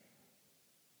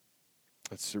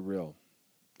surreal.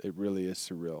 It really is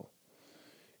surreal.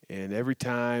 And every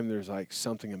time there's like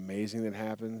something amazing that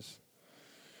happens,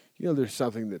 there's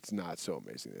something that's not so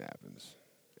amazing that happens.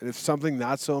 And if something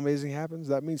not so amazing happens,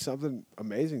 that means something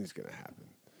amazing is going to happen.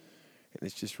 And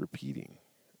it's just repeating.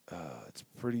 It's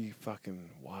pretty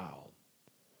fucking wild.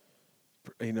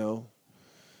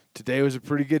 Today was a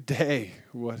pretty good day.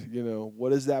 What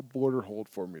does that border hold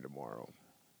for me tomorrow?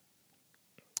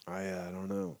 I don't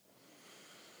know.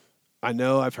 I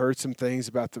know I've heard some things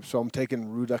about so I'm taking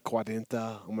Ruta 40. I'm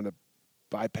going to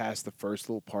bypass the first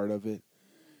little part of it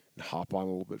and hop on a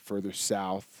little bit further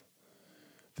south.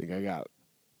 I think I got,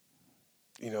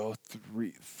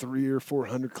 300 or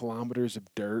 400 kilometers of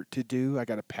dirt to do. I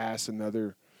got to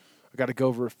go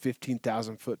over a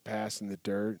 15,000 foot pass in the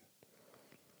dirt.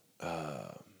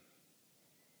 I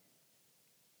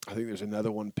think there's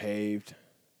another one paved.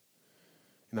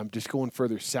 And I'm just going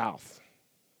further south.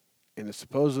 And it's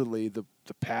supposedly the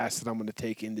pass that I'm going to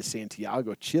take into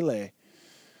Santiago, Chile,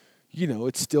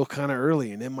 it's still kind of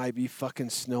early, and it might be fucking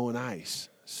snow and ice.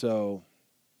 So,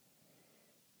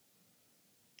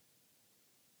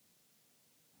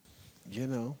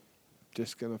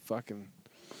 just going to fucking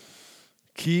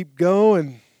keep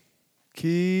going.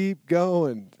 Keep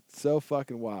going. It's so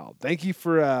fucking wild. Thank you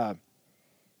for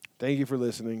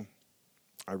listening.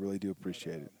 I really do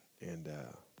appreciate it. And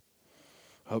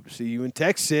hope to see you in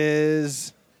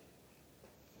Texas.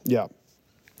 Yeah.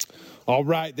 All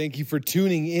right. Thank you for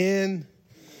tuning in.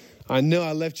 I know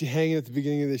I left you hanging at the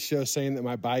beginning of this show saying that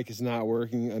my bike is not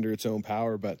working under its own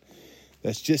power, but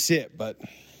that's just it. But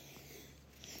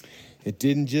it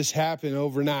didn't just happen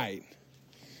overnight.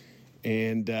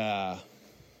 And actually,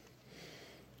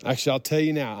 I'll tell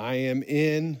you now, I am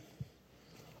in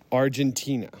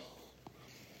Argentina.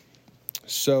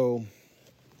 So,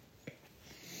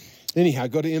 anyhow,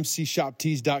 go to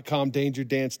mcshoptees.com,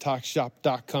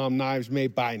 dangerdancetalkshop.com,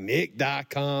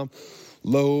 knivesmadebynick.com,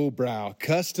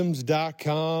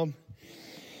 lowbrowcustoms.com.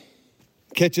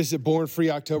 Catch us at Born Free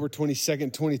October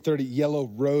 22nd, 2030, Yellow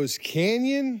Rose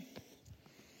Canyon.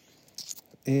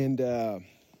 And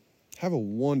have a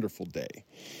wonderful day.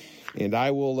 And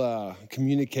I will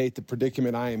communicate the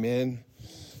predicament I am in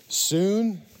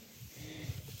soon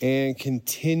and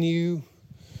continue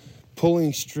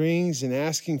pulling strings and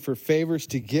asking for favors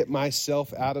to get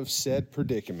myself out of said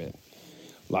predicament.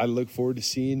 I look forward to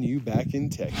seeing you back in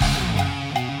Texas.